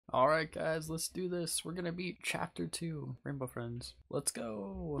Alright guys, let's do this. We're gonna beat chapter 2, Rainbow Friends. Let's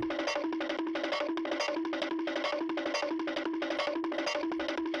go!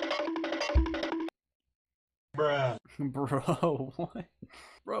 Bruh. Bro, what?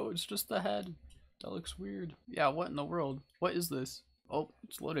 Bro, it's just the head. That looks weird. Yeah, what in the world? What is this? Oh,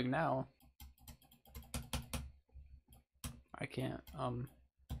 it's loading now. I can't,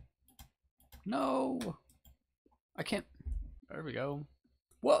 no! I can't. There we go.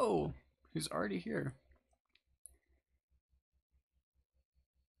 Whoa! He's already here.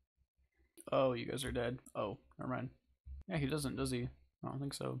 Oh, you guys are dead. Oh, never mind. Yeah, he doesn't, does he? I don't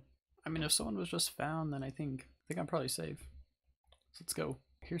think so. I mean, if someone was just found, then I think I'm probably safe. So let's go.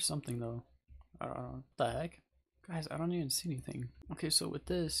 Here's something though. I don't know. What the heck? Guys, I don't even see anything. Okay, so with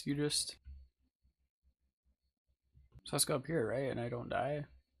this, you just... So let's go up here, right? And I don't die?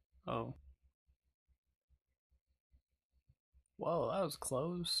 Oh. Whoa, that was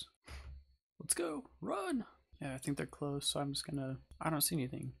close. Let's go. Run! Yeah, I think they're close, so I'm just gonna... I don't see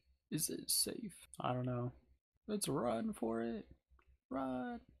anything. Is it safe? I don't know. Let's run for it.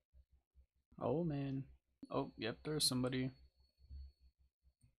 Run! Oh, man. Oh, yep, there's somebody.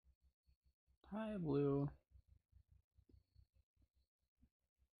 Hi, Blue.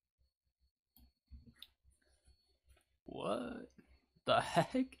 What the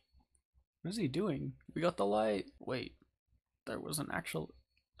heck? What is he doing? We got the light. Wait, there was an actual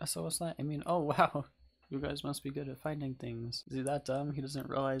SOS light? I mean, oh wow. You guys must be good at finding things. Is he that dumb? He doesn't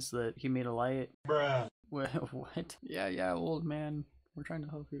realize that he made a light? Bruh. What? Yeah, old man. We're trying to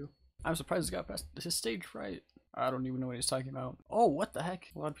help you. I'm surprised he got past his stage fright. I don't even know what he's talking about. Oh, what the heck?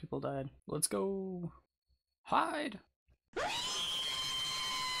 A lot of people died. Let's go. Hide!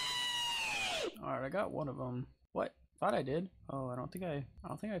 Alright, I got one of them. What? Thought I did. Oh, I don't think I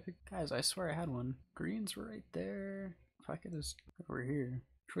picked. Guys, I swear I had one. Green's right there. If I could just over here.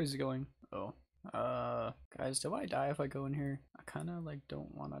 Which way is he going? Oh. Guys, do I die if I go in here? I kind of like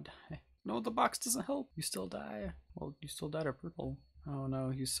don't want to die. No, the box doesn't help. You still die. Well, you still died of purple. Oh no,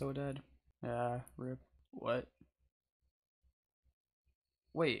 he's so dead. Yeah, rip. What?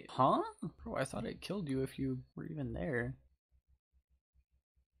 Wait, huh? Bro, I thought it killed you if you were even there.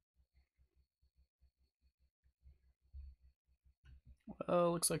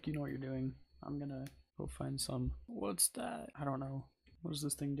 Well, looks like you know what you're doing. I'm gonna go find some. What's that? I don't know. What does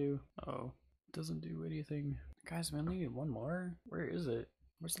this thing do? Oh, it doesn't do anything. Guys, we only need one more. Where is it?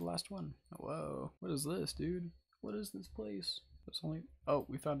 Where's the last one? Whoa, what is this, dude? What is this place? There's only... Oh,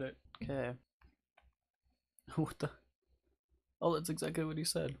 we found it. Okay. What the... Oh, that's exactly what he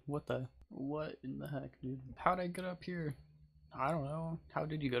said. What the... What in the heck, dude? How'd I get up here? I don't know. How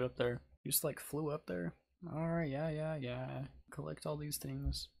did you get up there? You just like flew up there? Alright, yeah. Collect all these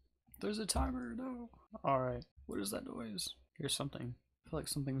things. There's a timer, no. Alright, what is that noise? Here's something. I feel like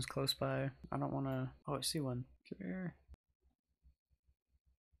something's close by. I don't wanna... Oh, I see one. Come here.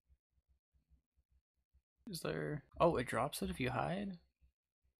 Is there... Oh, it drops it if you hide?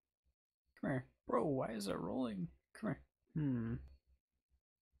 Come here. Bro, why is it rolling? Come here.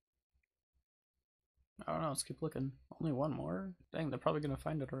 I don't know, let's keep looking. Only one more? Dang, they're probably gonna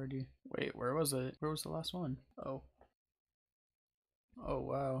find it already. Wait, where was it? Where was the last one? Oh. Oh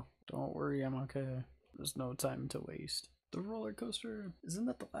wow. Don't worry, I'm okay. There's no time to waste. The roller coaster. Isn't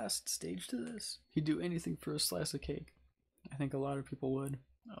that the last stage to this? He'd do anything for a slice of cake. I think a lot of people would.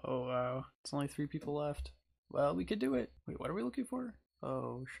 Oh wow. It's only 3 people left. Well, we could do it. Wait, what are we looking for?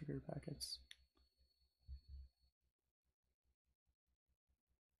 Oh, sugar packets.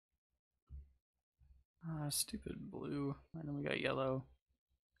 Ah, stupid blue. And then we got yellow.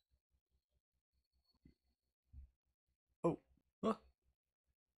 Oh. Ah.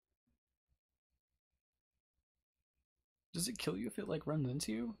 Does it kill you if it like runs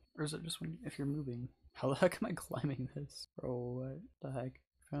into you? Or is it just when if you're moving? How the heck am I climbing this? Bro, what the heck?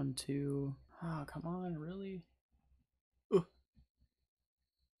 Found 2. Oh, come on, really? Ugh.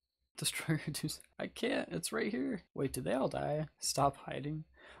 Destroyer dudes. I can't, it's right here. Wait, did they all die? Stop hiding.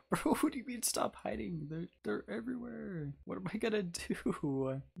 Bro, what do you mean stop hiding? They're everywhere. What am I gonna do?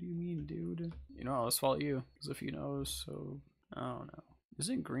 What do you mean, dude? You know, I'll follow you. Because if you know, so I don't know.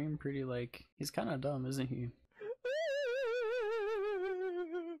 Isn't Green pretty like he's kinda dumb, isn't he?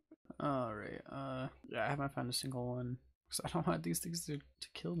 Alright, yeah, I haven't found a single one. Because I don't want these things to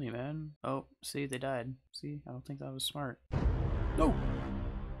kill me, man. Oh, see, they died. See, I don't think that was smart. No!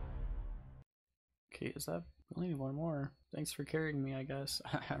 Okay, is that... We only need one more. Thanks for carrying me, I guess.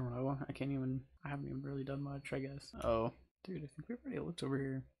 I don't know. I haven't even really done much, I guess. Oh. Dude, I think we've already looked over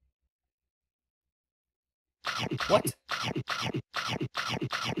here. What?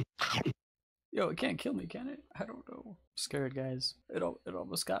 Yo, it can't kill me, can it? I don't know. I'm scared, guys. It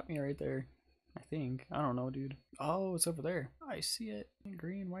almost got me right there. I think. I don't know, dude. Oh, it's over there. I see it.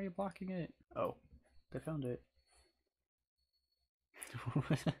 Green, why are you blocking it? Oh, they found it.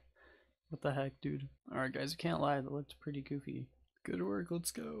 What the heck, dude? Alright, guys, I can't lie. That looked pretty goofy. Good work.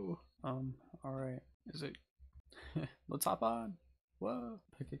 Let's go. Alright. Is it? Let's hop on. Whoa.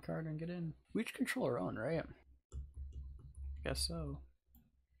 Pick a card and get in. We each control our own, right? Guess so.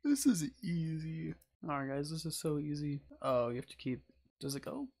 This is easy. Alright, guys, this is so easy. Oh, you have to keep. Does it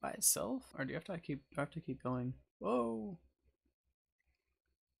go by itself, or do you have to keep? I have to keep going. Whoa!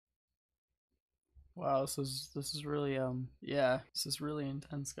 Wow, this is really yeah, this is really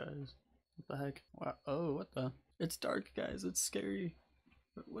intense, guys. What the heck? Wow. Oh, what the? It's dark, guys. It's scary.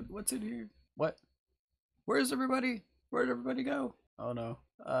 What's in here? What? Where's everybody? Where'd everybody go? Oh no.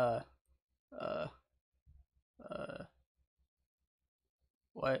 Uh.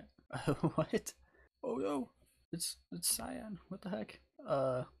 What? What? Oh no! It's cyan. What the heck?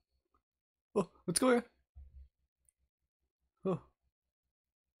 Oh, let's go here. Oh.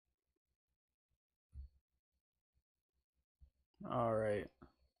 All right.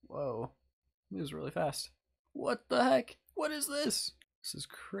 Whoa. Moves really fast. What the heck? What is this? This is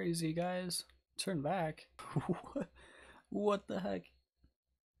crazy, guys. Turn back. What the heck?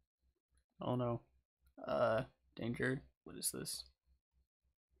 Oh no. Danger. What is this?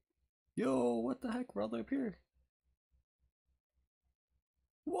 Yo, what the heck? We're all the way up here.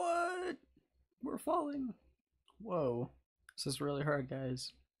 What? We're falling. Whoa. This is really hard,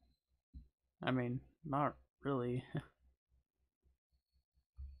 guys. I mean, not really.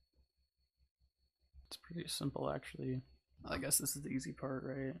 It's pretty simple, actually. I guess this is the easy part,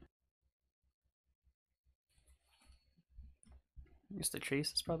 right? I guess the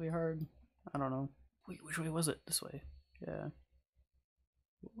chase is probably hard. I don't know. Wait, which way was it? This way. Yeah.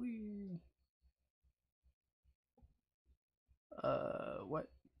 Wee. What?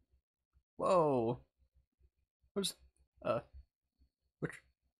 Whoa. Where's, which?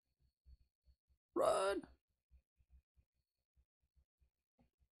 Run!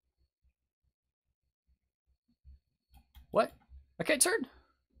 What? I can't turn!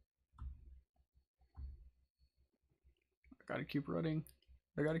 I gotta keep running.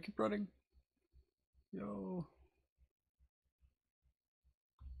 I gotta keep running. Yo.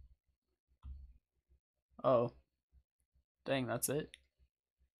 Oh. Dang, that's it?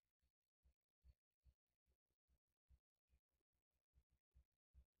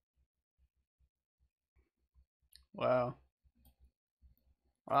 Wow.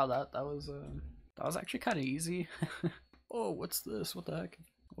 Wow, that was actually kind of easy. Oh, what's this? What the heck?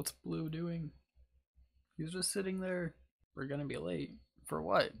 What's Blue doing? He's just sitting there. We're gonna be late. For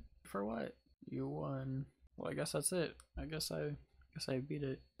what? For what? You won. Well, I guess that's it. I guess I beat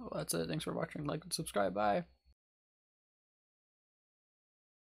it. Well, that's it. Thanks for watching. Like and subscribe. Bye.